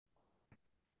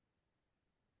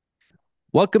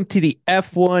Welcome to the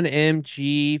F1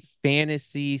 MG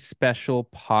Fantasy Special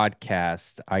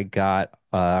Podcast. I got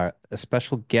a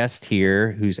special guest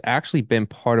here who's actually been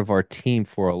part of our team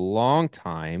for a long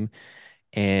time,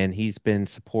 and he's been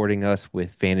supporting us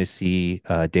with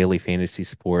daily fantasy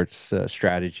sports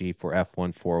strategy for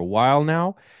F1 for a while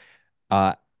now.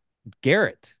 Uh,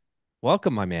 Garrett,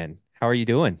 welcome, my man. How are you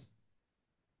doing?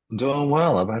 Doing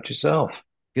well. How about yourself?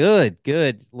 Good,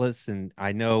 good. Listen,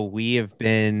 I know we have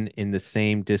been in the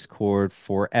same Discord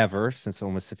forever since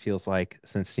almost it feels like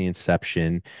since the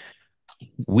inception.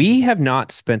 We have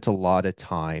not spent a lot of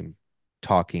time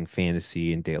talking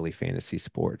fantasy and daily fantasy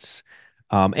sports.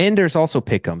 And there's also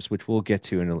pick'ems, which we'll get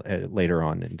to later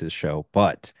on into the show.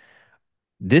 But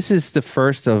this is the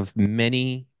first of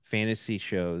many fantasy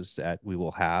shows that we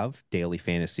will have, daily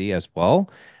fantasy as well.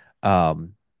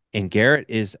 Um, and Garrett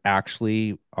is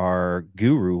actually our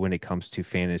guru when it comes to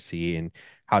fantasy and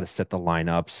how to set the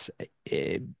lineups.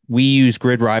 We use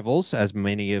grid rivals, as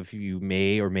many of you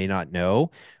may or may not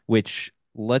know, which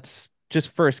let's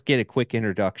just first get a quick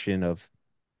introduction of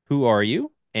who are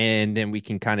you? And then we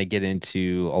can kind of get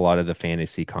into a lot of the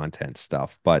fantasy content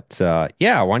stuff. But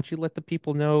yeah, why don't you let the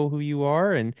people know who you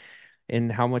are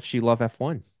and how much you love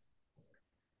F1?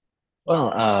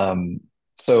 Well,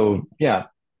 so yeah,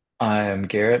 I'm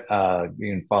Garrett.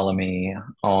 You can follow me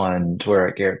on Twitter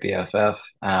at Garrett BFF.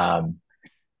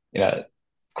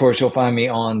 Of course, you'll find me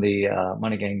on the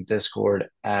Money Gang Discord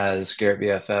as Garrett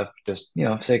BFF. Just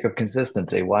sake of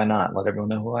consistency. Why not? Let everyone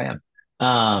know who I am.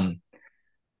 Um,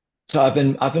 so I've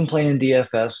been playing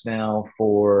DFS now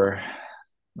for,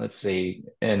 let's see,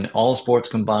 in all sports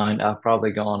combined, I've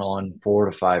probably gone on 4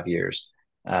 to 5 years.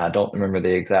 I don't remember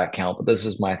the exact count, but this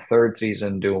is my third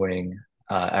season doing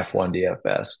F1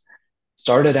 DFS.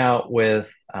 Started out with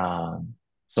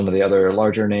some of the other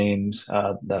larger names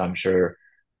that I'm sure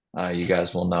you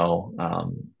guys will know,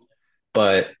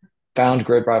 but found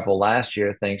Grid Rival last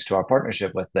year thanks to our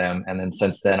partnership with them. And then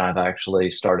since then, I've actually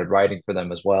started writing for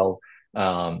them as well.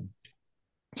 Um,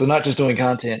 so not just doing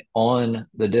content on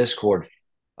the Discord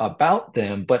about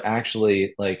them, but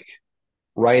actually like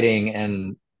writing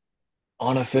an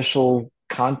unofficial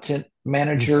content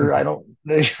manager. I don't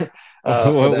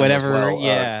for them as Whatever, well.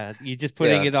 yeah. You just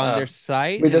putting Yeah, it on their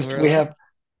site we and just we're we like, have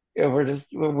yeah,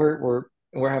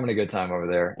 we're having a good time over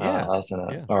there. yeah, Us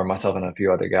and yeah. or myself and a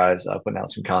few other guys putting out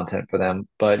some content for them.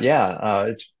 But yeah,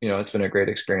 it's been a great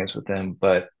experience with them.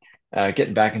 But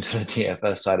getting back into the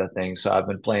TFS side of things, so I've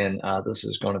been playing. This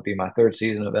is going to be my third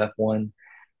season of F1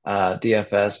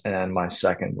 DFS and my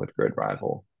second with Grid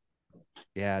Rival.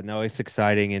 Yeah, no, it's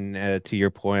exciting. And to your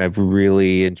point, I've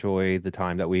really enjoyed the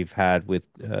time that we've had with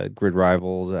Grid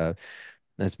Rivals.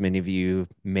 As many of you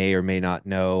may or may not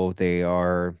know, they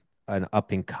are an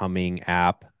up and coming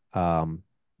app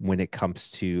when it comes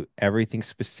to everything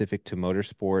specific to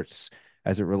motorsports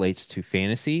as it relates to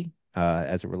fantasy,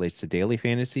 as it relates to daily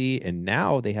fantasy. And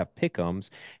now they have pick'ems,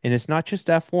 and it's not just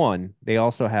F1. They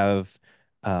also have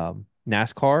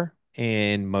NASCAR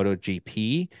and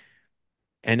MotoGP.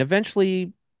 And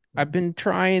eventually, I've been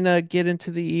trying to get into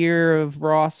the ear of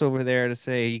Ross over there to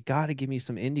say, you got to give me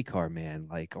some IndyCar, man,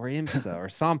 like, or IMSA or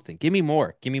something. Give me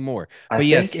more. Give me more. I But think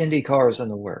yes, IndyCar is in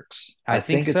the works. I I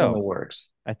think think it's in the so.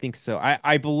 works. I think so.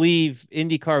 I believe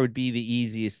IndyCar would be the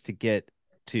easiest to get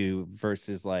to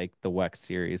versus like the WEX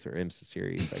series or IMSA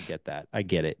series. I get that. I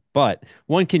get it. But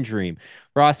one can dream.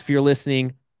 Ross, if you're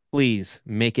listening, please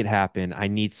make it happen. I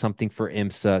need something for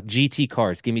IMSA. GT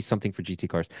cars. Give me something for GT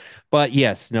cars. But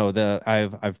yes, no,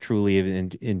 I've truly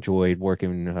enjoyed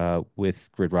working with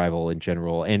Grid Rival in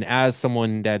general. And as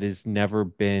someone that has never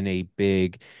been a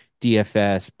big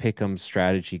DFS pick'em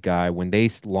strategy guy, when they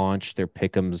launched their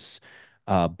pick'ems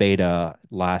beta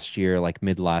last year, like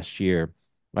mid last year,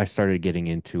 I started getting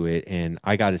into it, and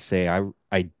I got to say,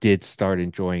 I did start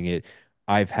enjoying it.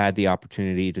 I've had the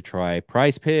opportunity to try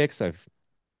Prize Picks. I've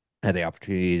had the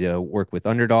opportunity to work with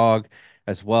Underdog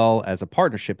as well as a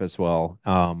partnership as well.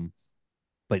 But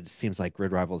it seems like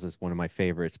Grid Rivals is one of my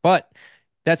favorites. But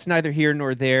that's neither here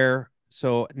nor there.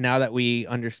 So now that we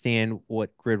understand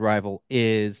what Grid Rival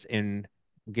is, and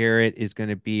Garrett is going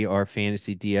to be our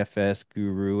fantasy DFS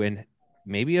guru, and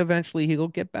maybe eventually he'll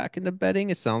get back into betting.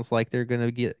 It sounds like they're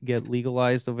going to get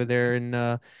legalized over there in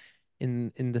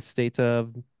the states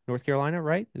of North Carolina,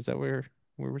 right? Is that where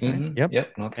we're saying? Yep.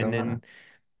 Yep, North And Carolina. then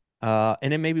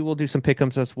and then maybe we'll do some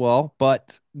pick'ems as well.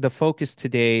 But the focus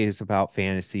today is about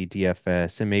fantasy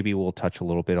DFS, and maybe we'll touch a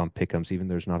little bit on pick'ems, even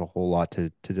there's not a whole lot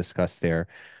to discuss there.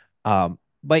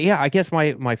 But yeah, I guess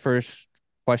my first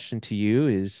question to you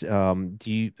is, do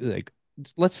you like?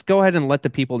 Let's go ahead and let the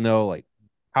people know, like,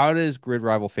 how does Grid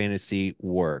Rival Fantasy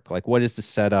work? Like, what is the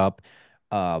setup?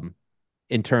 um,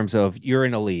 in terms of you're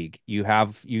in a league,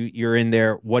 you're in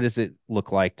there. What does it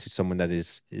look like to someone that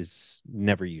is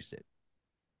never used it?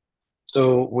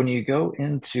 So when you go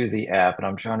into the app, and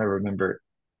I'm trying to remember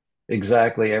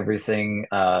exactly everything,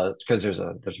 because there's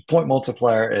a point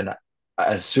multiplier, and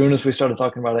as soon as we started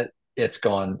talking about it, it's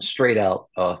gone straight out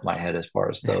of my head as far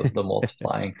as the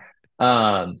multiplying.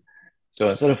 Um, so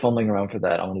instead of fumbling around for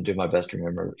that, I'm going to do my best to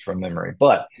remember from memory.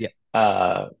 But Yeah.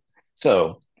 uh,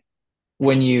 so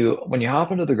when you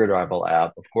hop into the Grid Rival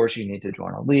app, of course you need to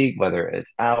join a league, whether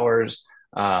it's ours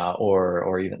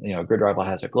or even Grid Rival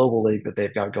has a global league that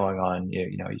they've got going on.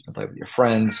 You can play with your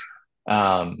friends,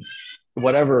 um,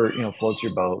 whatever floats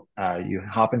your boat. You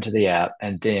hop into the app,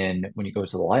 and then when you go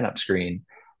to the lineup screen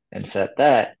and set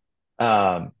that,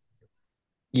 um,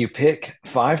 you pick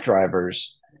five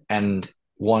drivers and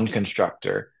one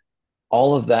constructor.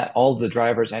 All of the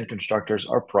drivers and constructors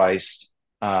are priced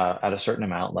at a certain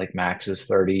amount, like max is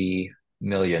 30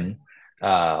 million.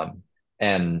 Um,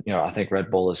 and I think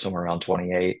Red Bull is somewhere around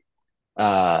 28,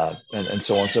 and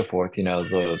so on and so forth.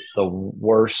 The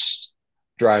worst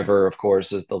driver, of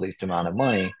course, is the least amount of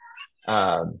money.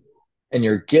 Um, and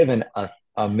you're given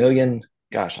a million,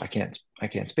 gosh, I can't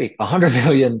speak, 100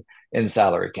 million in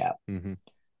salary cap. Hmm.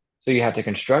 So you have to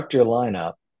construct your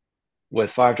lineup with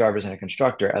five drivers and a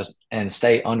constructor and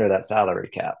stay under that salary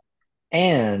cap.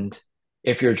 And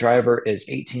if your driver is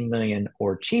 18 million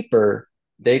or cheaper,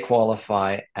 they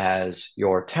qualify as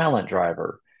your talent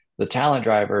driver. The talent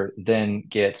driver then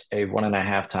gets a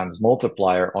 1.5 times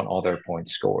multiplier on all their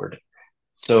points scored.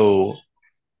 So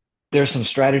there's some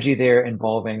strategy there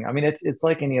involving, I mean, it's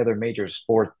like any other major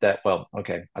sport that, well,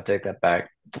 okay, I take that back.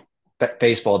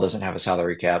 Baseball doesn't have a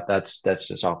salary cap. That's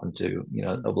just off into,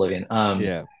 oblivion.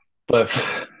 Yeah. But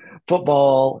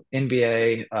football,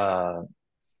 NBA,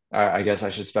 I guess I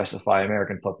should specify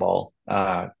American football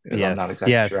because I'm not Yes.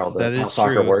 exactly sure Yes, that how is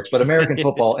soccer true. works. But American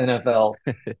football, NFL,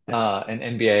 and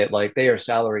NBA, like they are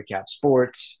salary cap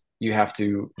sports. You have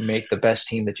to make the best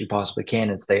team that you possibly can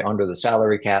and stay under the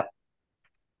salary cap.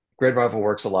 Grid Rival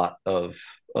works a lot of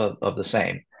the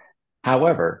same.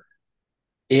 However,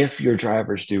 if your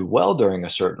drivers do well during a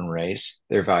certain race,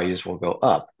 their values will go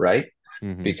up, right?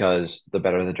 Hmm. Because the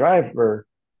better the driver,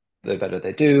 the better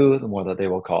they do, the more that they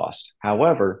will cost.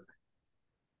 However,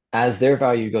 as their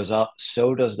value goes up,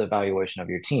 so does the valuation of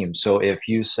your team. So if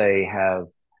you say have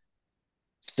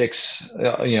six,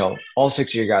 all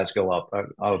six of your guys go up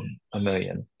a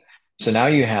million. So now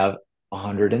you have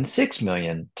 106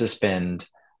 million to spend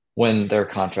when their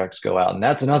contracts go out. And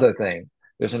that's another thing.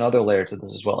 There's another layer to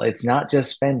this as well. It's not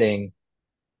just spending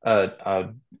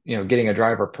getting a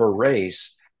driver per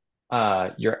race.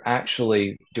 You're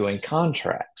actually doing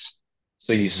contracts.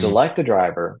 So you Hmm. select a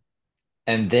driver,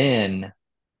 and then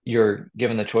you're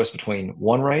given the choice between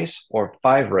one race or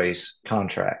five race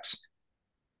contracts.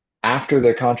 After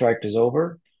their contract is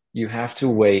over, you have to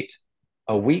wait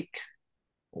a week.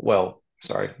 Well,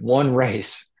 sorry, one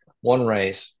race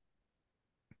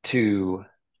to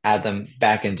add them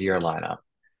back into your lineup.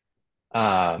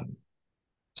 Um,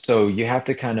 so you have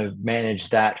to kind of manage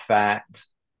that fact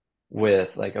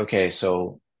with like, okay,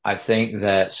 so I think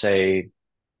that say,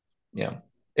 you know,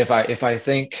 if I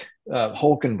think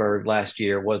Hulkenberg last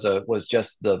year was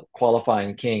just the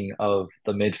qualifying king of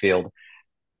the midfield,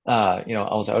 I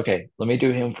was like, okay, let me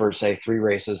do him for say three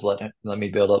races. Let me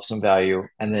build up some value,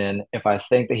 and then if I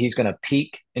think that he's going to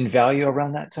peak in value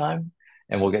around that time,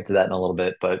 and we'll get to that in a little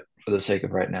bit, but for the sake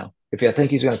of right now, if I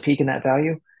think he's going to peak in that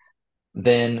value,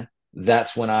 then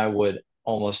that's when I would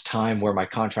almost time where my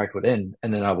contract would end,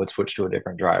 and then I would switch to a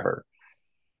different driver.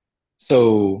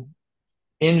 So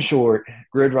in short,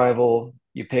 grid rival,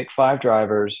 you pick five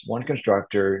drivers, one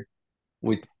constructor,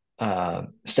 with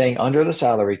staying under the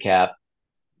salary cap,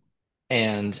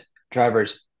 and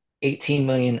drivers 18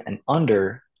 million and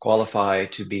under qualify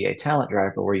to be a talent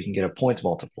driver where you can get a points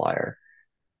multiplier.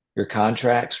 Your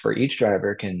contracts for each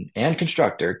driver can and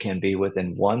constructor can be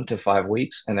within 1 to 5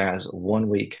 weeks, and there has 1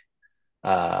 week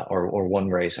or one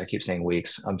race. I keep saying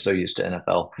weeks. I'm so used to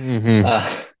NFL. Hmm.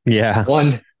 Uh, Yeah.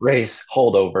 one race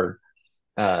holdover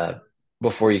uh,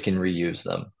 before you can reuse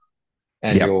them,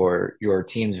 and Yep. your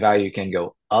team's value can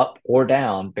go up or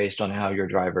down based on how your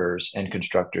drivers and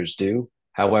constructors do.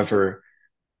 However,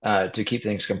 to keep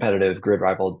things competitive, Grid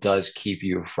Rival does keep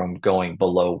you from going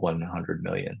below 100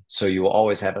 million. So you will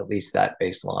always have at least that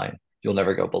baseline. You'll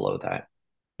never go below that.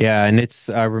 Yeah, and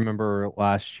I remember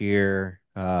last year,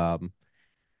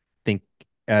 think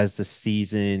as the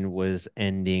season was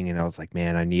ending and I was like,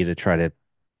 man, I need to try to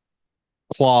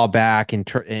claw back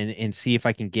and see if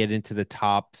I can get into the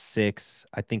top six.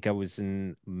 I think I was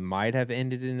in might have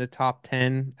ended in the top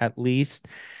 10 at least.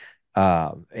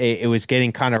 It was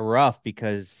getting kind of rough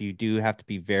because you do have to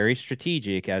be very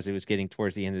strategic as it was getting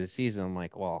towards the end of the season. I'm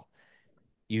like, well,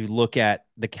 you look at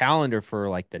the calendar for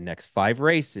like the next five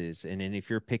races, and then if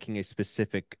you're picking a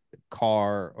specific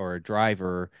car or a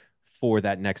driver for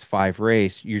that next five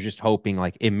race, you're just hoping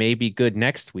like it may be good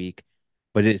next week,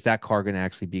 but is that car going to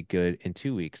actually be good in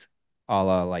 2 weeks? A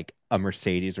la like a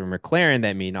Mercedes or McLaren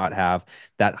that may not have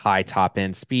that high top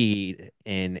end speed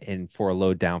and for a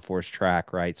low downforce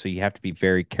track, right? So you have to be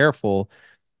very careful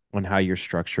on how you're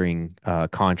structuring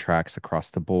contracts across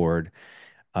the board.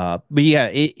 But yeah,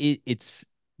 it's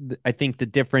I think the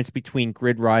difference between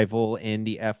Grid Rival and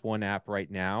the F1 app right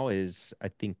now is I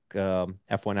think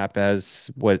F1 app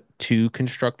has what two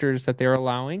constructors that they're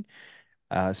allowing.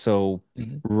 So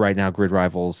Mhm. right now, Grid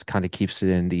Rivals kind of keeps it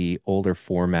in the older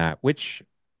format, which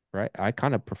right I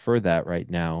kind of prefer that right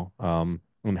now, on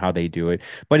how they do it.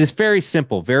 But it's very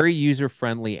simple, very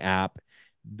user-friendly app,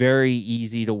 very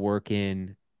easy to work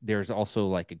in. There's also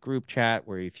like a group chat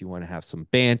where if you want to have some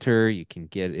banter, you can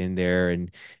get in there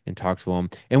and talk to them.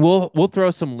 And we'll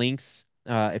throw some links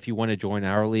if you want to join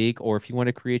our league or if you want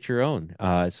to create your own,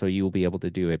 so you will be able to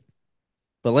do it.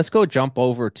 But let's go jump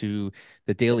over to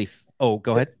the daily. Oh,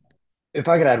 go ahead. If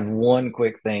I could add one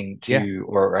quick thing Yeah. to,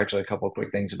 or actually a couple of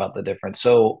quick things about the difference.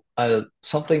 So,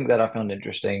 something that I found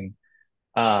interesting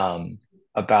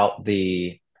about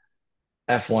the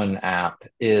F1 app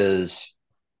is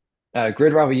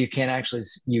Grid Rival. You can actually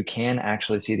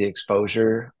see the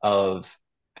exposure of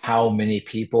how many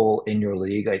people in your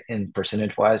league, like in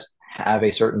percentage wise, have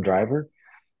a certain driver.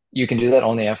 You can do that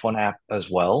on the F1 app as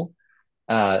well.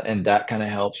 And that kind of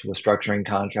helps with structuring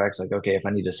contracts. Like, okay, if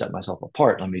I need to set myself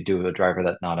apart, let me do a driver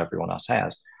that not everyone else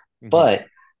has. Hmm. But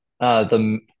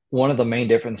the one of the main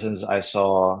differences I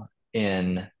saw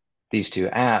in these two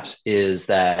apps is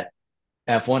that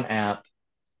F1 app,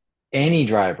 any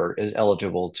driver is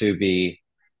eligible to be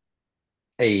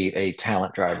a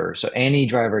talent driver. So any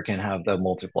driver can have the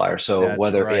multiplier. So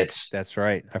That's right. That's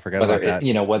right. I forgot whether about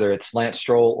it that. whether it's Lance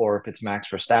Stroll or if it's Max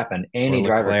Verstappen, Or any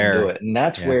driver can do Leclerc. it. And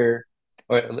that's Yeah. where,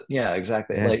 or, yeah,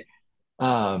 exactly. Yeah. Like,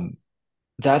 um,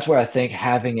 that's where I think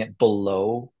having it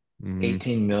below Hmm.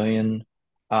 18 million,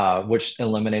 which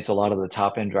eliminates a lot of the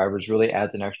top end drivers, really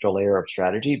adds an extra layer of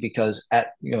strategy because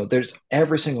there's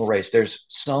every single race, there's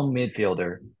some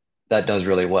midfielder that does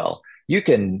really well. You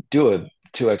can do a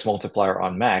 2x multiplier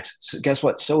on Max. So guess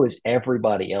what? So is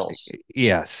everybody else.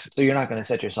 Yes. So you're not going to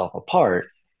set yourself apart.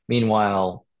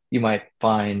 Meanwhile, you might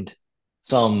find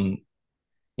some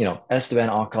Esteban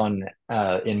Ocon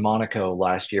in Monaco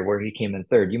last year, where he came in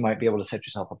third. You might be able to set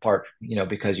yourself apart,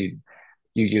 because you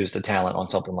use the talent on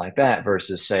something like that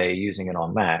versus say using it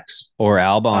on Max, Or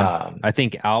Albon. um, I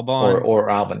think or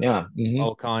Albon, Albin. Yeah,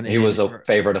 Ocon, he and then was a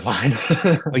favorite of mine.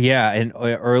 oh, yeah, and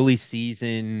early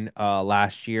season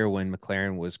last year when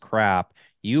McLaren was crap,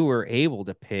 you were able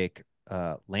to pick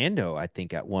Lando, I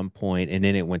think, at one point, and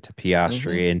then it went to Hmm.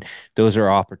 Piastri, and those are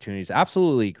opportunities.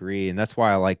 Absolutely agree, and that's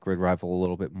why I like Grid Rival a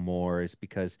little bit more, is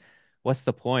because what's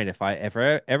the point if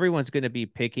everyone's going to be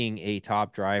picking a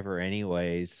top driver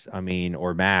anyways? I mean,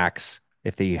 or Max,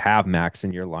 if they have Max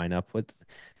in your lineup, what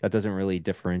that doesn't really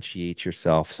differentiate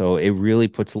yourself. So it really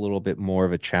puts a little bit more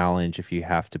of a challenge if you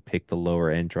have to pick the lower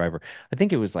end driver. I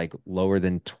think it was like lower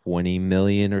than 20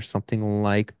 million or something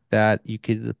like that you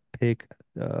could pick.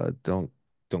 Don't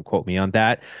quote me on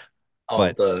that, Oh,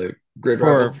 but the grid for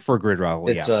rival. for grid rival,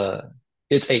 It's yeah. uh,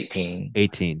 it's 18.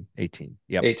 18.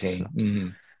 Yep. So 18. Hmm.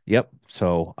 yep.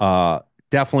 So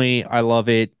definitely I love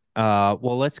it.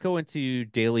 Well, let's go into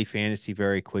daily fantasy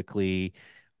very quickly.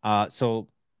 So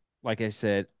like I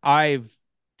said, I've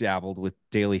dabbled with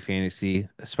daily fantasy,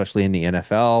 especially in the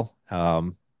NFL.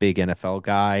 Big NFL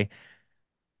guy,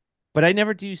 but I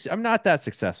never do. I'm not that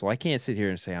successful. I can't sit here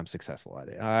and say I'm successful at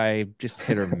it. I just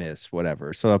hit or miss,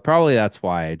 whatever. So probably that's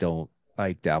why I don't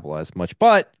like dabble as much.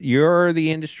 But you're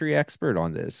the industry expert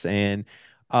on this, and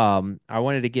I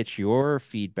wanted to get your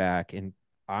feedback, and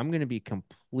I'm going to be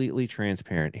completely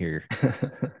transparent here.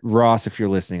 Ross, if you're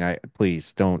listening, I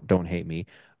please don't hate me.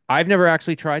 I've never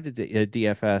actually tried the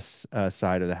DFS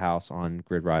side of the house on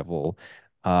Grid Rival.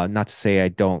 Not to say I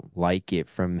don't like it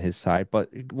from his side, but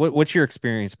what's your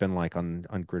experience been like on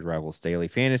Grid Rivals Daily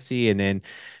Fantasy? And then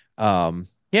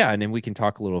yeah, and then we can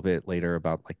talk a little bit later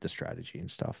about like the strategy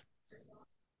and stuff.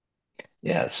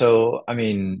 Yeah, so I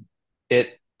mean,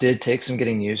 it did take some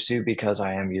getting used to because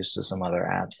I am used to some other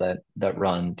apps that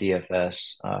run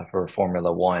DFS for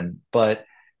Formula One, but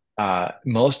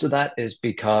most of that is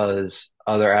because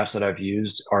other apps that I've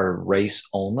used are race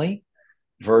only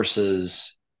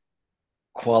versus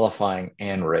qualifying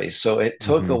and race. So it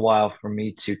took a Hmm. while for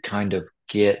me to kind of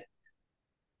get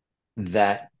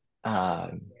that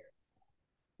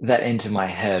that into my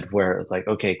head where it's like,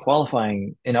 okay,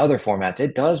 qualifying in other formats,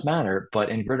 it does matter, but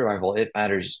in Grid Rival, it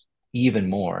matters even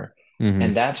more. Hmm.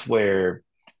 And that's where,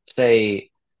 say,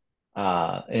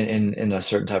 in a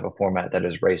certain type of format that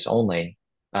is race only,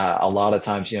 a lot of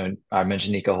times, I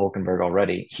mentioned Nico Hulkenberg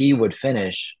already. He would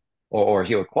finish or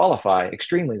he would qualify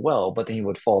extremely well, but then he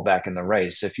would fall back in the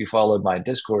race. If you followed my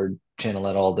Discord channel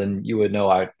at all, then you would know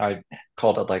I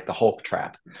called it like the Hulk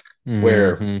trap,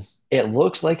 where Hmm. it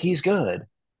looks like he's good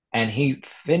and he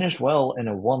finished well in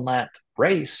a one lap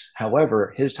race.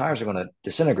 However, his tires are going to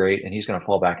disintegrate and he's going to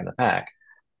fall back in the pack.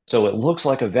 So it looks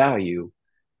like a value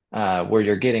where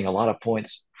you're getting a lot of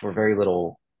points for very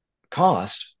little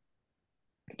cost.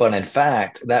 But in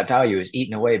fact, that value is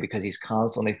eaten away because he's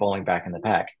constantly falling back in the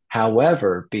pack.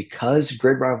 However, because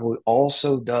Grid Rivalry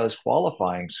also does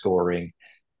qualifying scoring,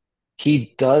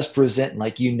 he does present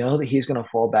like that he's going to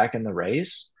fall back in the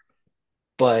race,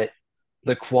 but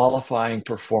the qualifying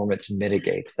performance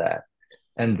mitigates that.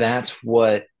 And that's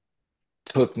what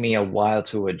took me a while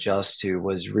to adjust to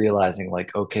was realizing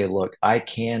like, okay, look, I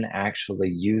can actually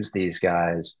use these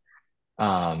guys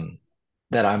um,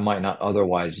 that I might not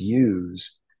otherwise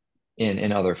use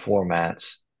in other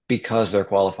formats because their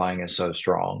qualifying is so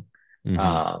strong.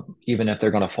 Hmm. Even if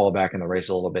they're going to fall back in the race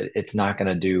a little bit, it's not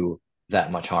going to do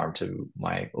that much harm to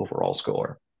my overall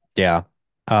score. Yeah.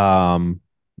 Um,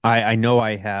 I know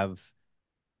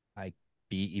I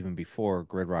beat even before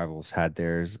Grid Rivals had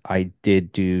theirs. I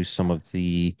did do some of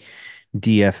the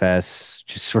DFS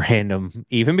just random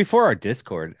even before our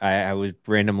Discord. I would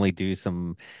randomly do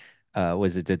some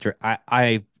was it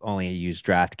I only use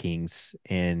DraftKings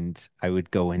and I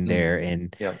would go in there Mm,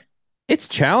 and yep. it's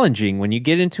challenging when you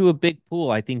get into a big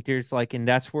pool. I think there's like, and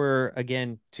that's where,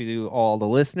 again, to all the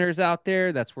listeners out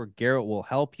there, that's where Garrett will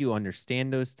help you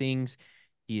understand those things.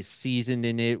 He's seasoned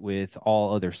in it with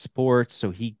all other sports,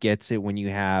 so he gets it when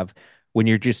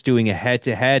you're just doing a head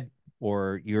to head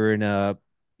or you're in a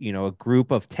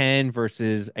group of 10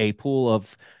 versus a pool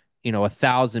of,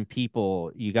 1,000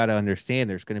 people. You got to understand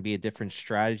there's going to be a different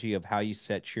strategy of how you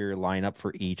set your lineup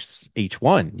for each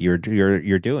one you're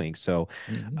doing. So,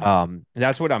 Mm-hmm.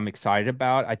 that's what I'm excited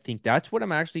about. I think that's what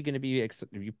I'm actually going to be.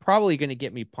 You're probably going to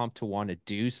get me pumped to want to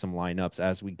do some lineups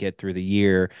as we get through the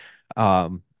year,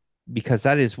 um, because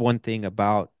that is one thing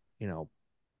about you know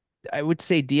I would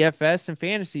say DFS and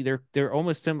fantasy. They're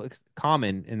almost similar,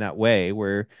 common in that way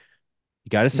where you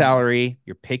got a Mm-hmm. salary,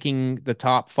 you're picking the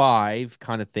top five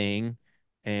kind of thing,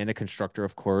 and a constructor,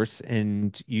 of course,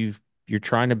 and you're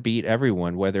trying to beat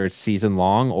everyone, whether it's season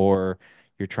long or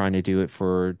you're trying to do it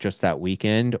for just that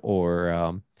weekend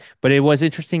or but it was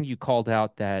interesting you called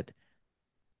out that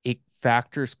it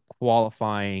factors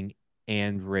qualifying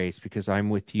and race because I'm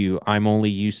with you. I'm only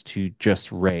used to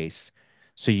just race.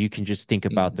 So you can just think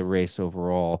about the Mm-hmm. race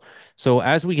overall. So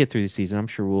as we get through the season, I'm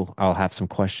sure I'll have some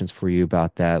questions for you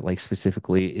about that. Like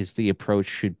specifically, is the approach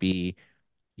should be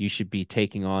you should be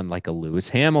taking on like a Lewis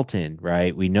Hamilton,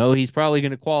 right? We know he's probably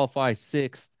going to qualify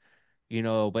sixth,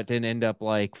 but then end up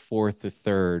like fourth or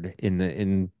third in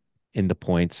the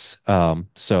points.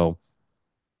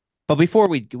 But before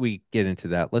we get into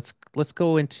that, let's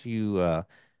go into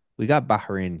we got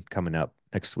Bahrain coming up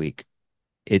next week.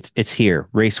 It's here,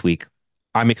 race week.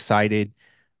 I'm excited.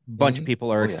 Bunch of Mm-hmm.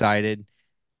 people are Oh yeah. excited.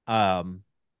 Um,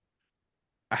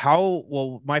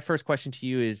 well, my first question to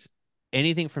you is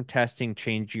anything from testing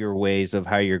change your ways of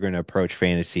how you're going to approach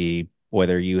fantasy,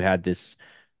 whether you had this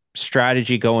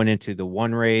strategy going into the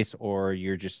one race or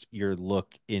your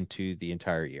look into the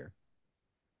entire year?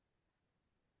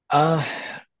 Uh,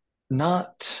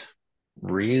 Not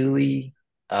really.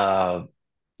 Uh,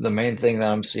 the main thing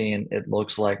that I'm seeing, it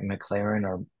looks like McLaren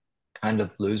are kind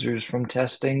of losers from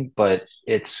testing, but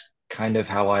it's kind of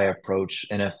how I approach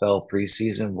NFL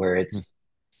preseason, where it's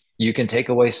you can take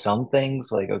away some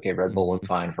things like, okay, Red Bull look Mm-hmm.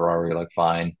 fine, Ferrari look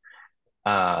fine.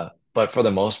 But for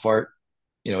the most part,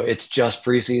 it's just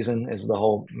preseason is the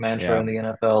whole mantra Yeah. in the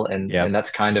NFL, and Yep.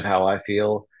 that's kind of how I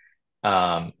feel.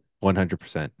 Um,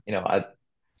 100%. you know, I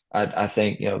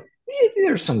think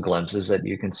there's some glimpses that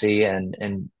you can see, and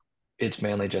it's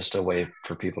mainly just a way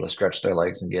for people to stretch their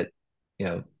legs and you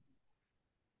know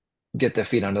get their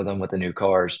feet under them with the new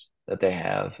cars that they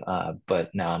have.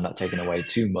 But now I'm not taking away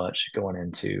too much going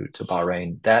into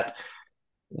Bahrain. That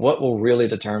what will really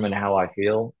determine how I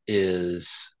feel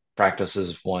is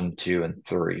practices 1, 2, and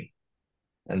 3.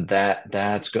 And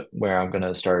where I'm going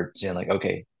to start seeing like,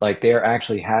 okay, like they're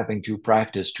actually having to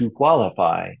practice to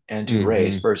qualify and to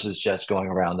race Hmm. versus just going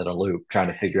around in a loop trying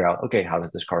to figure out, okay, how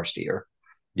does this car steer?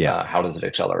 Yeah. How does it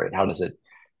accelerate? How does it?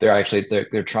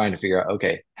 They're trying to figure out,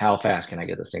 okay, how fast can I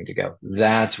get this thing to go?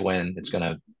 That's when it's going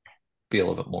to be a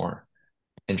little bit more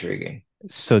intriguing.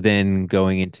 So then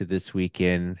going into this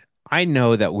weekend, I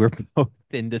know that we're both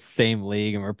in the same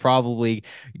league and we're probably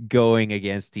going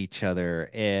against each other.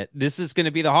 And this is going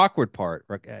to be the awkward part.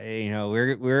 You know,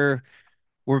 we're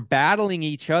battling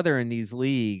each other in these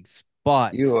leagues,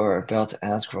 You but are about to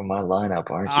ask for my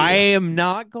lineup, aren't I you? am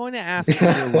not going to ask for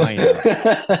your lineup.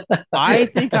 I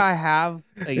think I have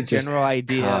a Just general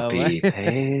idea of, copy of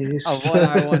paste. what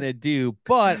I want to do,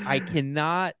 but I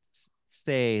cannot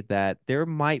say that there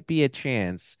might be a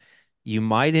chance you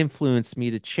might influence me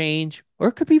to change, or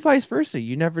it could be vice versa.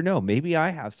 You never know. Maybe I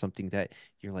have something that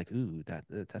you're like, ooh,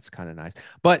 that's kind of nice.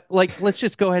 But like, let's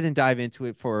just go ahead and dive into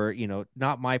it for,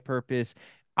 not my purpose.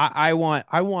 I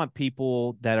want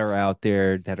people that are out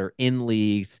there that are in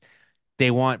leagues,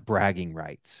 they want bragging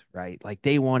rights, right? Like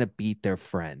they want to beat their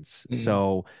friends. Mm,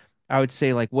 So I would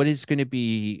say like what is going to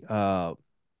be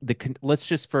let's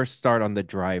just first start on the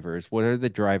drivers. What are the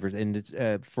drivers? And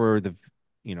for the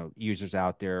users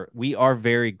out there, we are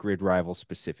very grid rival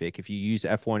specific. If you use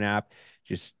F1 app,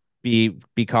 just be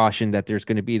cautioned that there's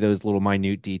going to be those little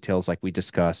minute details like we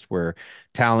discussed where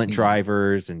talent mm.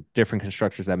 drivers and different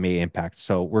constructors that may impact.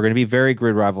 So we're going to be very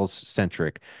grid rivals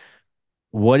centric.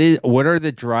 What are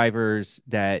the drivers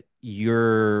that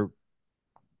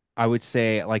I would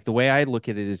say like the way I look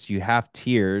at it is you have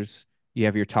tiers, you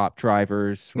have your top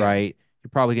drivers, Yeah. right? You're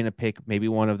probably going to pick maybe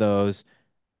one of those,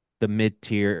 the mid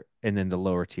tier and then the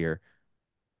lower tier.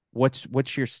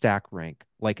 What's your stack rank?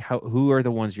 Like who are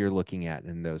the ones you're looking at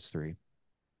in those three?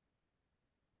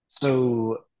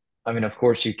 So, I mean, of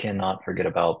course, you cannot forget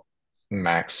about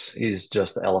Max. He's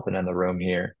just the elephant in the room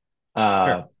here.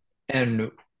 Fair. Uh,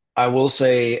 and I will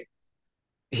say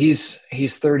he's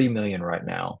 30 million right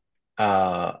now.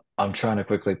 I'm trying to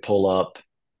quickly pull up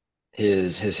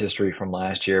his history from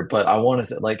last year, but I want to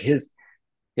say like his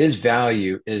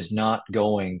value is not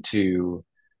going to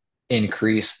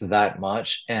increase that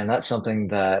much. And that's something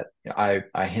that I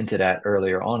hinted at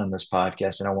earlier on in this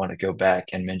podcast, and I want to go back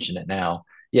and mention it now.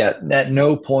 Yeah, at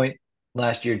no point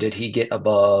last year did he get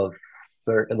above,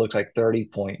 it looks like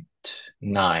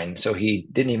 30.9. So he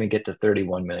didn't even get to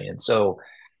 31 million. So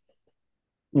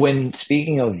when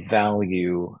speaking of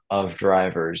value of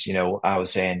drivers, I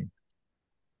was saying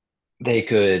they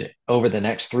could over the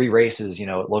next three races,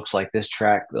 it looks like this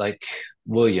track like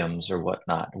Williams or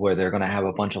whatnot, where they're going to have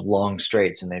a bunch of long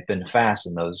straights and they've been fast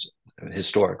in those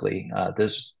historically.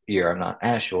 This year, I'm not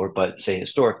as sure, but say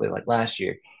historically, like last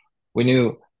year, we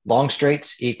knew long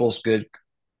straights equals good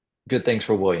things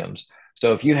for Williams.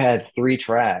 So if you had three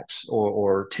tracks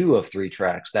or two of three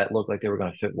tracks that looked like they were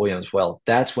going to fit Williams well,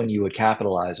 that's when you would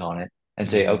capitalize on it and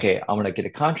say, Mm, okay, I'm going to get a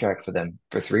contract for them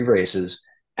for three races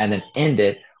and then end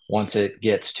it once it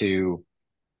gets to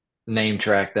name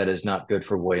track that is not good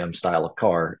for Williams style of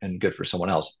car and good for someone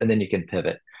else. And then you can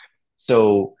pivot.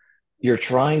 So you're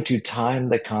trying to time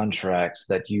the contracts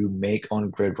that you make on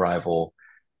Grid Rival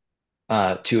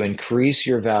to increase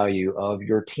your value of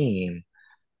your team.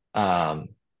 Um,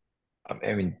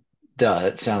 I mean, duh,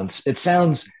 it sounds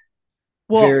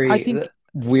well, I very think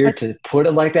weird let's to put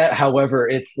it like that. However,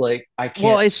 it's like I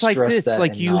well, can't it's like stress this. that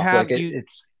Like you enough. Like have you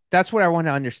it's that's what I want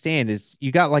to understand is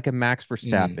you got like a Max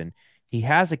mm, Verstappen. He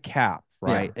has a cap,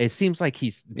 yeah, right? It seems like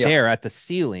he's yep, there at the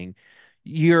ceiling.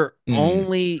 Your mm,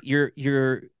 only your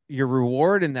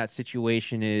reward in that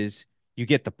situation is you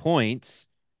get the points,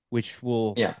 which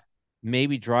will yeah,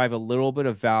 maybe drive a little bit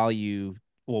of value.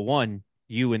 Well, one,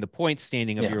 you in the point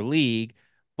standing of yeah, your league,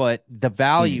 but the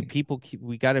value mm, people keep,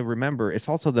 we got to remember it's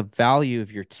also the value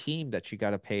of your team that you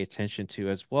got to pay attention to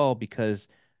as well because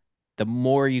the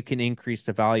more you can increase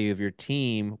the value of your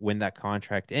team when that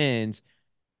contract ends,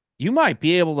 you might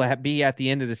be able to be at the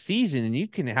end of the season and you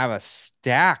can have a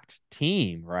stacked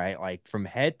team, right? Like from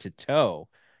head to toe.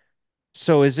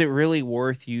 So is it really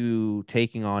worth you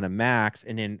taking on a max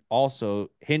and then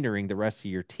also hindering the rest of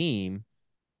your team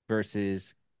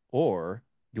versus, or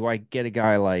do I get a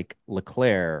guy like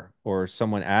Leclerc or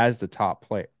someone as the top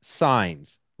player?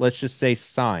 Signs. Let's just say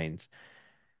signs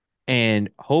and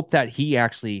hope that he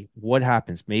actually what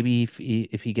happens maybe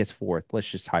if he gets fourth, let's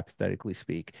just hypothetically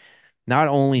speak, not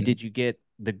only mm, did you get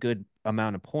the good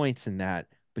amount of points in that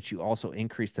but you also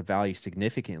increased the value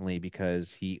significantly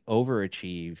because he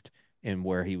overachieved in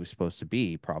where he was supposed to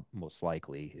be, most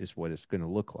likely is what it's going to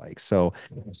look like. So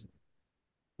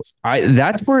I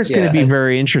that's where it's going to yeah. be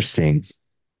very interesting.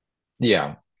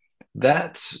 Yeah,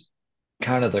 that's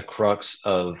kind of the crux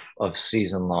of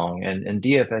season long. And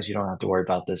DFS, you don't have to worry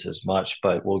about this as much,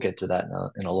 but we'll get to that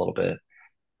in a little bit.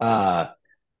 Uh,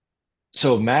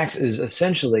 so Max is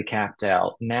essentially capped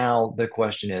out. Now the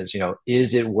question is,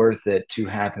 is it worth it to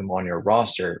have him on your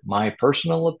roster? My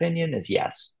personal opinion is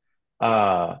yes.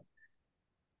 Uh,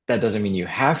 that doesn't mean you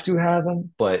have to have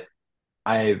him, but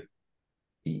I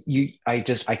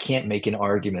I can't make an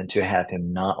argument to have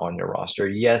him not on your roster.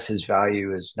 Yes, his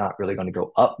value is not really going to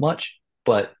go up much,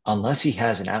 but unless he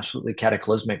has an absolutely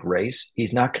cataclysmic race,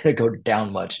 he's not going to go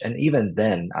down much. And even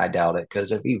then, I doubt it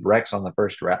because if he wrecks on the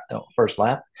first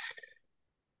lap,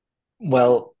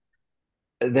 well,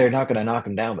 they're not going to knock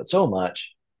him down, but so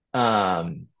much,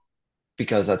 um,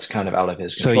 because that's kind of out of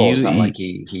his So control. you, It's not like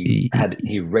y-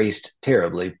 he raced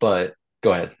terribly, but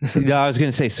go ahead. no, I was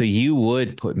gonna say, so you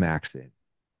would put Max in.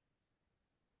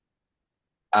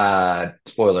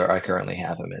 Spoiler, I currently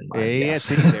have him in Yeah, mine. yeah, Yes.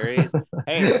 see, there he is.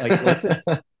 Hey, like, listen,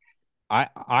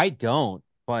 I don't,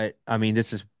 but I mean,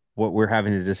 this is what we're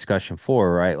having a discussion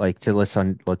for, right? Like to let's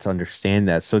understand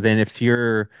that. So then if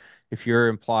you're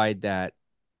implied that,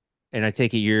 and I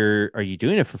take it are you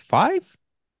doing it for five?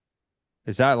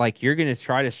 Is that like you're gonna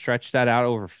try to stretch that out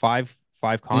over five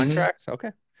hmm contracts?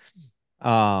 Okay.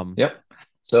 Um, Yep.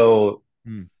 So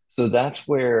hmm, so that's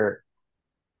where,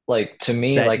 like, to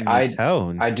me, like setting the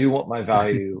tone. I do want my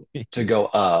value to go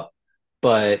up,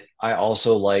 but I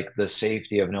also like the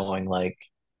safety of knowing like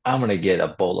I'm gonna get a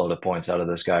boatload of points out of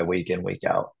this guy week in, week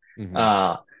out. Hmm.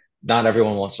 Uh Not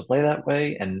everyone wants to play that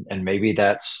way, and maybe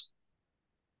that's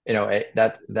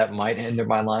that might hinder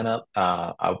my lineup.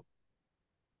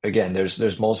 Again,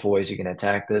 there's multiple ways you can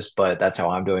attack this, but that's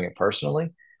how I'm doing it personally.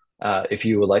 If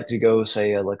you would like to go,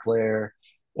 say, a Leclerc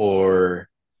or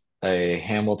a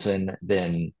Hamilton,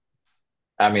 then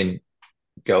I mean,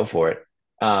 go for it.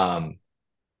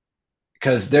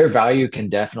 Because their value can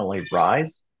definitely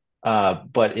rise,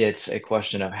 but it's a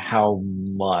question of how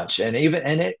much. And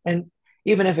even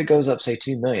if it goes up, say,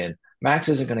 2 million, Max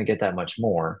isn't going to get that much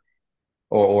more,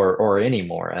 or any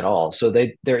more at all. So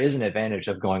there is an advantage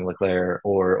of going Leclerc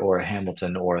or a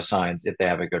Hamilton or a Sainz if they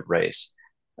have a good race,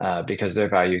 because their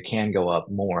value can go up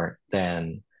more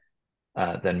than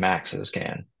Max's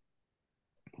can.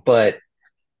 But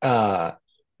uh,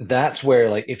 that's where,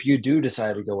 like, if you do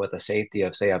decide to go with a safety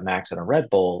of, say, a Max and a Red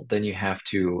Bull, then you have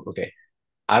to, okay,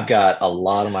 I've got a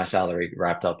lot of my salary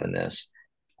wrapped up in this.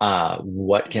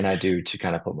 What can I do to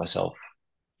kind of put myself,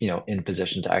 in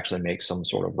position to actually make some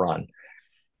sort of run?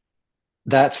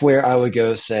 That's where I would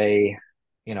go, say,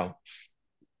 you know,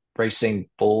 racing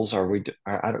bulls, or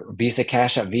I don't, Visa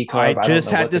Cash at V I Carb. I don't just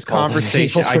know had what to this call them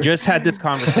conversation. I anymore. just had this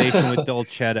conversation with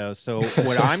Dolcetto. So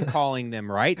what I'm calling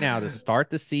them right now to start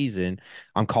the season,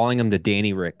 I'm calling them the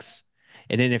Danny Ricks.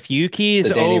 And then if The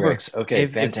Yuki's Danny over, Ricks. Okay,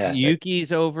 if fantastic.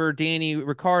 Yuki's over Danny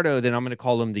Ricardo, then I'm going to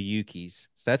call them the Yukis.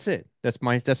 So that's it. That's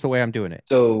the way I'm doing it.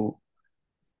 So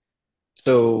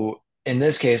so in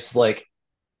this case, like,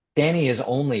 Danny is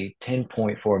only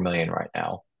 10.4 million right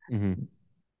now. Hmm.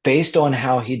 Based on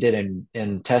how he did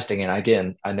in testing, and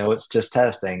again, I know it's just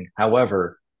testing.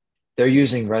 However, they're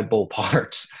using Red Bull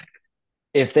parts.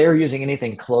 If they're using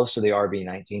anything close to the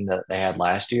RB19 that they had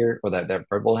last year, or that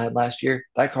Red Bull had last year,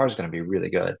 that car is going to be really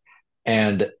good.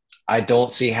 And I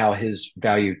don't see how his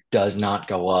value does not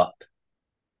go up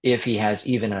if he has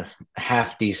even a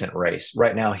half decent race.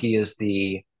 Right now, he is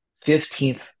the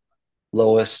 15th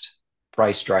lowest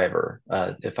price driver.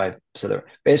 If I said that,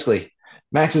 basically,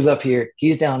 Max is up here.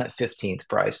 He's down at 15th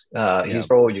price. Yeah. He's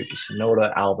Roll, Yuki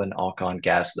Tsunoda, Albon, Ocon,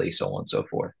 Gasly, so on and so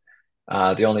forth.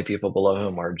 The only people below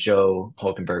him are Joe,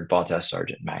 Hulkenberg, Bottas,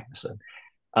 Sargent, Magnussen.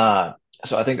 Uh,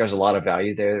 so I think there's a lot of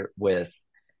value there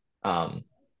um,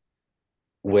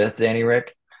 with Danny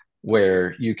Rick,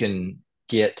 where you can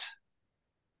get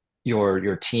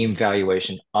your team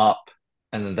valuation up,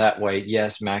 and then that way,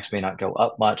 yes, Max may not go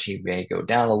up much. He may go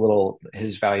down a little.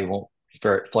 His value won't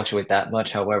fluctuate that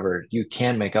much. However, you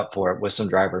can make up for it with some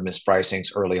driver mispricings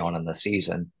early on in the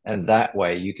season, and that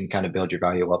way you can kind of build your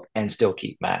value up and still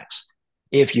keep Max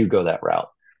if you go that route.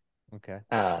 Okay.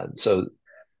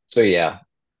 So yeah,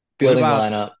 What building about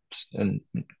lineups and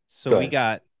so go we ahead.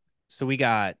 got so we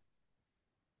got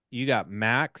you got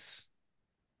Max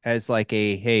as like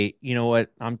a hey, you know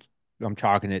what? I'm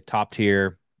talking it top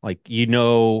tier. Like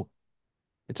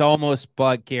it's almost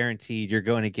but guaranteed you're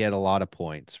going to get a lot of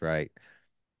points, right?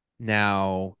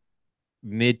 Now,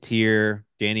 mid tier,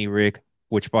 Danny Rick,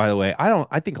 which by the way,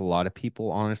 I think a lot of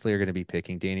people honestly are going to be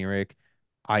picking Danny Rick.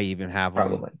 I even have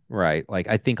him, Probably. right? Like,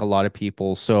 I think a lot of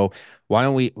people. So, why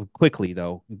don't we quickly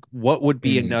though, what would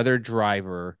be Mm, another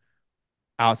driver?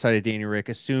 outside of Danny Rick,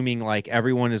 assuming like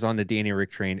everyone is on the Danny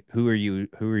Rick train, who are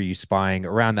you spying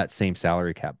around that same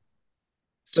salary cap?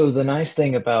 So the nice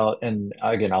thing about, and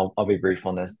again, I'll be brief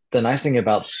on this. The nice thing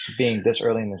about being this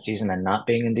early in the season and not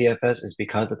being in DFS is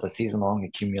because it's a season long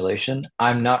accumulation.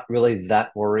 I'm not really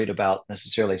that worried about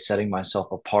necessarily setting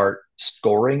myself apart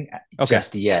scoring Okay,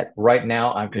 just yet. Right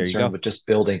now, I'm there you concerned go. with just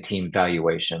building team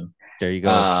valuation. There you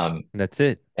go. Um, That's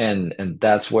it. and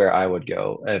that's where I would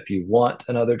go. If you want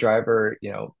another driver,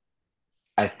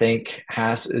 I think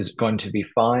Haas is going to be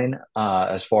fine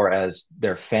as far as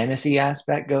their fantasy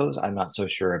aspect goes. I'm not so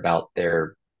sure about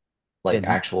their like And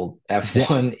actual that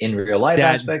F1 in real life that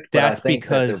aspect, but I that's think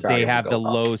that their because they value will have the go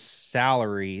up. low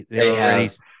salary. They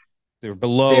have They're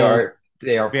they below are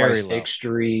they are very priced low.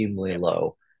 extremely Yep,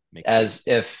 low. makes As sense.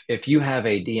 if you have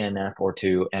a DNF or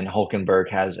two and Hulkenberg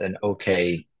has an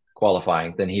okay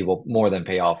qualifying, then he will more than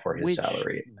pay off for his Which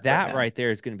salary right that now. right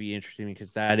there is going to be interesting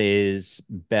because that is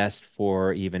best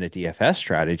for even a DFS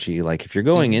strategy. Like if you're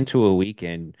going Hmm. into a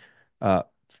weekend, uh,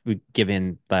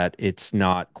 given that it's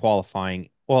not qualifying.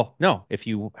 Well, no, if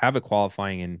you have a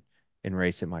qualifying in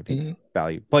race, it might be Hmm.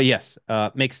 value. But yes,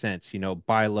 makes sense.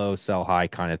 Buy low, sell high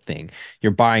kind of thing.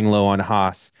 You're buying low on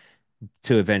Haas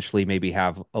to eventually maybe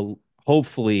have a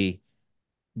hopefully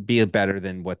be a better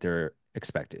than what they're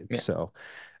expected. Yeah. So.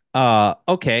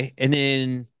 Okay. And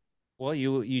then well,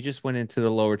 you just went into the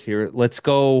lower tier. Let's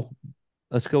go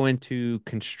into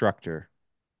constructor.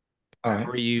 All How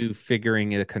right. are you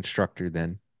figuring a constructor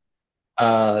then?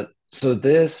 So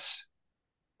this,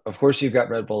 of course, you've got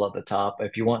Red Bull at the top.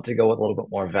 If you want to go with a little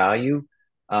bit more value,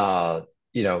 uh,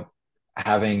 you know,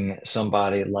 having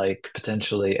somebody like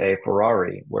potentially a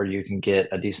Ferrari where you can get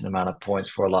a decent amount of points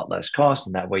for a lot less cost,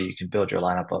 and that way you can build your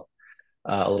lineup up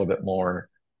a little bit more.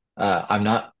 I'm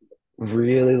not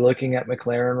really looking at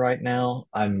McLaren right now.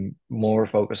 I'm more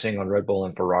focusing on Red Bull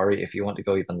and Ferrari. If you want to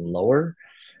go even lower,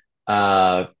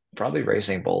 uh, probably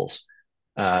Racing Bulls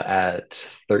at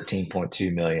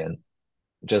 13.2 million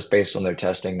just based on their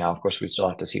testing. Now, of course, we still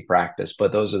have to see practice,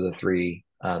 but those are the three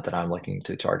that I'm looking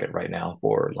to target right now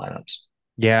for lineups.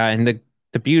 Yeah, and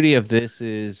the beauty of this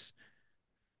is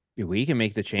we can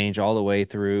make the change all the way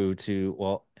through to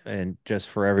well, and just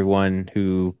for everyone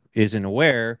who isn't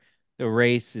aware, the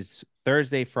race is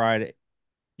Thursday, Friday.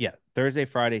 Yeah, Thursday,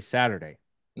 Friday, Saturday.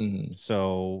 Mm.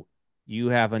 So you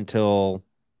have until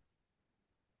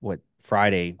what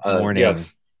Friday Yeah, morning.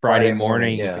 Friday Friday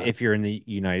morning. morning, Yeah. if you're in the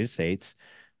United States,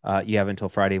 you have until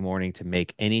Friday morning to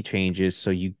make any changes. So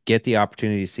you get the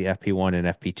opportunity to see FP1 and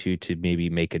FP2 to maybe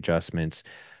make adjustments.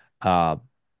 Uh,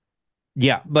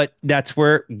 yeah, but that's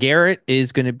where Garrett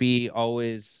is going to be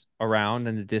always around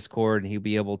in the Discord, and he'll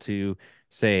be able to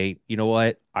say, you know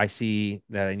what, I see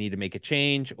that I need to make a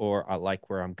change, or I like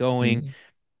where I'm going,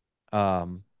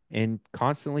 Mm. and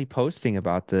constantly posting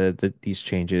about these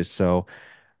changes. So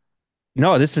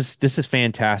no, this is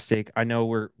fantastic. I know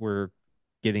we're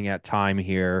getting at time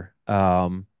here.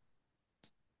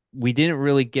 We didn't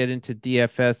really get into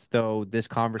DFS though. This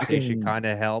I conversation can kind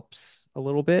of helps a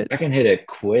little bit. I can hit it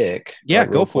quick, Yeah, like go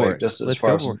real for quick, it. just as Let's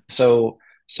far go as for it.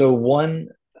 so one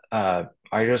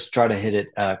I just try to hit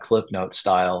it Cliff Note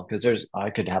style because I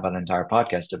could have an entire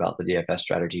podcast about the DFS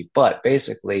strategy. But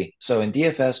basically, so in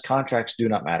DFS, contracts do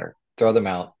not matter. Throw them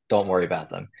out. Don't worry about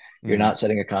them. You're Mm, not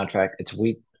setting a contract. It's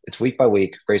week by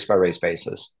week, race by race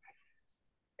basis.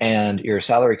 And your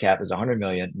salary cap is 100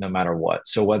 million no matter what.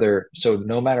 So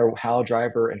no matter how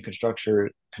driver and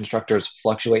constructors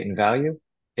fluctuate in value,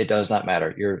 it does not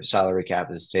matter. Your salary cap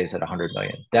stays at 100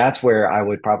 million. That's where I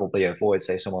would probably avoid,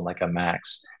 say, someone like a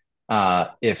Max,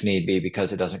 if need be,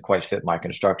 because it doesn't quite fit my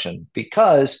construction.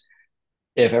 Because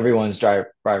if everyone's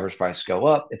driver's prices go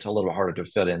up, it's a little harder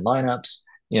to fit in lineups.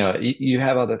 You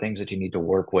have other things that you need to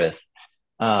work with.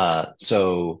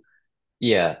 So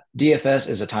yeah, DFS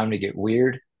is a time to get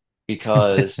weird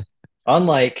because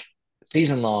unlike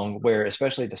season long, where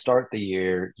especially to start the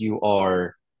year, you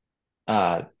are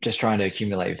just trying to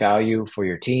accumulate value for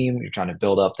your team. You're trying to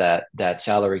build up that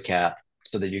salary cap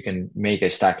so that you can make a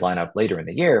stacked lineup later in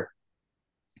the year.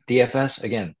 DFS,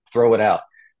 again, throw it out.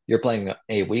 You're playing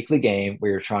a weekly game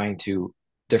where you're trying to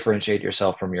differentiate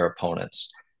yourself from your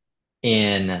opponents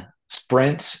in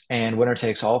sprints and winner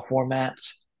takes all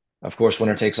formats. Of course,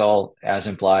 winner takes all, as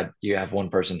implied, you have one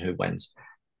person who wins.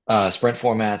 Sprint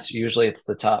formats, usually it's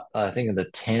the top, I think in the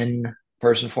 10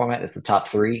 person format, it's the top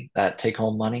three that take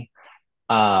home money.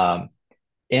 Um,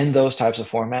 in those types of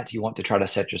formats, you want to try to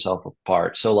set yourself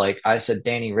apart. So, like I said,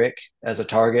 Danny Rick as a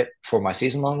target for my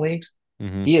season long leagues,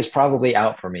 hmm he is probably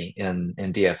out for me in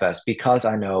DFS because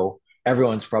I know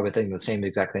everyone's probably thinking the same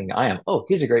exact thing I am. Oh,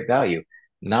 he's a great value.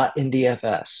 Not in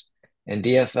DFS. In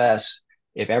DFS,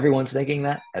 If everyone's thinking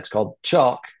that, that's called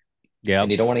chalk, and Yep.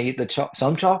 you don't want to eat the chalk.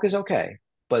 Some chalk is okay,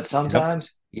 but Yep.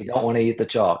 sometimes you don't want to eat the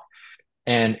chalk.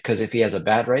 And because if he has a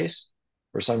bad race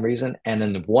for some reason, and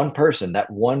then that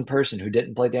one person who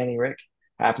didn't play Danny Rick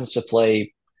happens to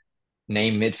play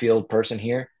name midfield person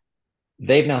here,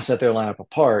 they've now set their lineup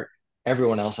apart.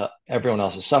 Everyone else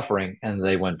is suffering, and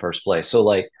they win first place. So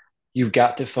like, you've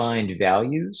got to find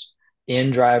values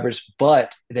in drivers,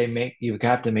 but you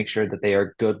have to make sure that they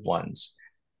are good ones,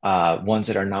 ones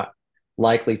that are not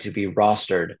likely to be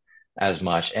rostered as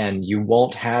much, and you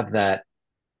won't have that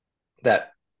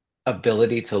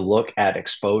ability to look at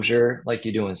exposure like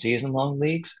you do in season long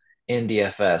leagues in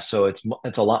DFS. So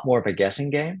it's a lot more of a guessing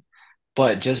game,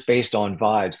 but just based on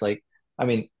vibes. Like, I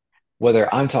mean,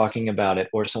 whether I'm talking about it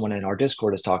or someone in our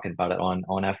Discord is talking about it on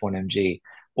F1MG,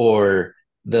 or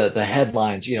the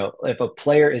headlines, if a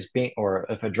player is being or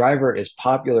if a driver is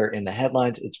popular in the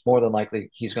headlines, it's more than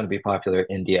likely he's going to be popular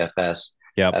in DFS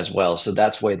Yep. as well. So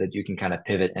that's way that you can kind of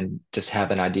pivot and just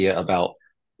have an idea about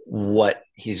what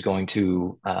he's going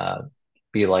to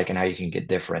be like and how you can get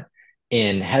different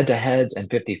in head to heads and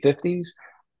 50/50s,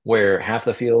 where half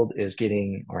the field is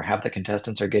getting or half the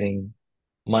contestants are getting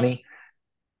money.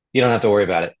 You don't have to worry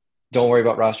about it. Don't worry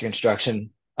about roster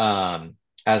construction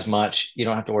as much. You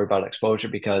don't have to worry about exposure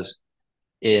because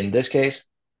in this case,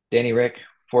 Danny Rick,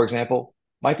 for example,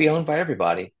 might be owned by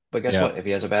everybody. But guess Yep. what? If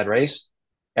he has a bad race,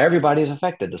 everybody's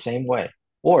affected the same way.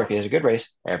 Or if he has a good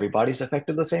race, everybody's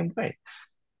affected the same way.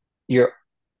 Your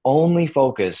only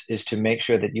focus is to make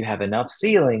sure that you have enough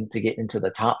ceiling to get into the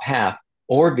top half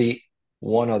or beat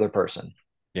one other person.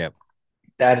 Yep.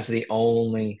 That is the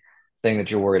only thing that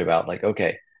you're worried about. Like,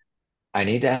 okay, I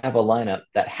need to have a lineup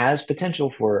that has potential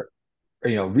for,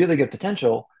 really good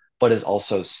potential, but is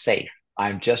also safe.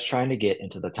 I'm just trying to get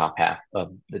into the top half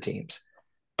of the teams.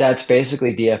 That's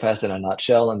basically DFS in a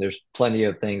nutshell. And there's plenty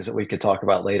of things that we could talk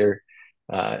about later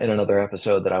in another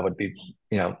episode that I would be,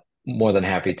 more than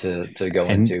happy to go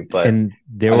and into. But and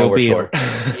there I know will we're be short.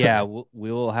 yeah,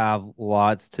 we will have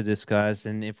lots to discuss,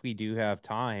 and if we do have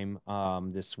time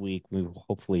this week, we will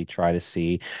hopefully try to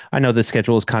see. I know the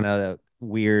schedule is kind of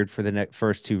weird for the next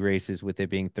first two races with it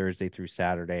being Thursday through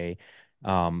Saturday,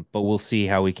 but we'll see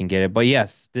how we can get it. But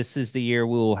yes, this is the year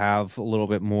we will have a little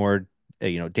bit more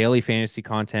daily fantasy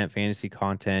content.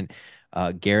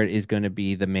 Garrett is going to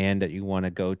be the man that you want to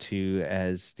go to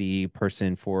as the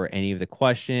person for any of the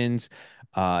questions.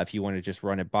 If you want to just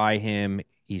run it by him,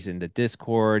 he's in the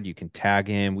Discord. You can tag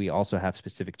him. We also have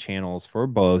specific channels for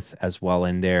both as well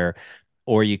in there,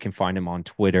 or you can find him on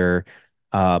Twitter.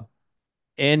 Uh,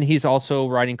 and he's also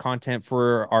writing content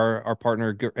for our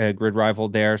partner Grid Rival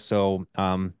there. So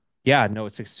yeah, no,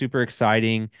 it's super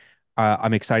exciting.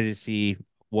 I'm excited to see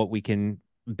what we can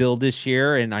build this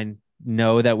year, and I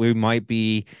know that we might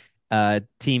be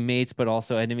teammates, but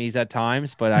also enemies at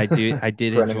times. But I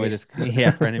did enjoy this, Frenemies.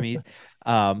 yeah, frenemies.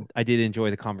 I did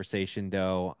enjoy the conversation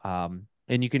though.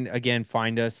 And you can again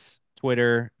find us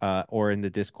Twitter or in the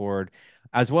Discord,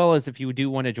 as well as if you do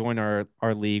want to join our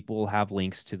league, we'll have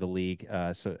links to the league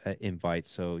invite,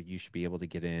 so you should be able to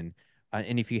get in.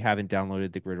 And if you haven't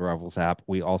downloaded the Grid Rivals app,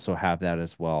 we also have that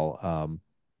as well.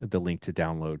 The link to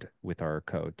download with our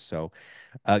code. So,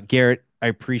 Garrett, I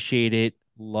appreciate it.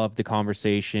 Love the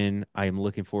conversation. I am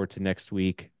looking forward to next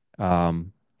week.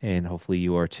 And hopefully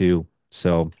you are too.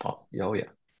 So Oh yeah.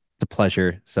 it's a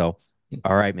pleasure. So,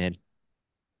 all right, man.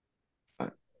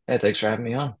 Hey, thanks for having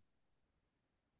me on.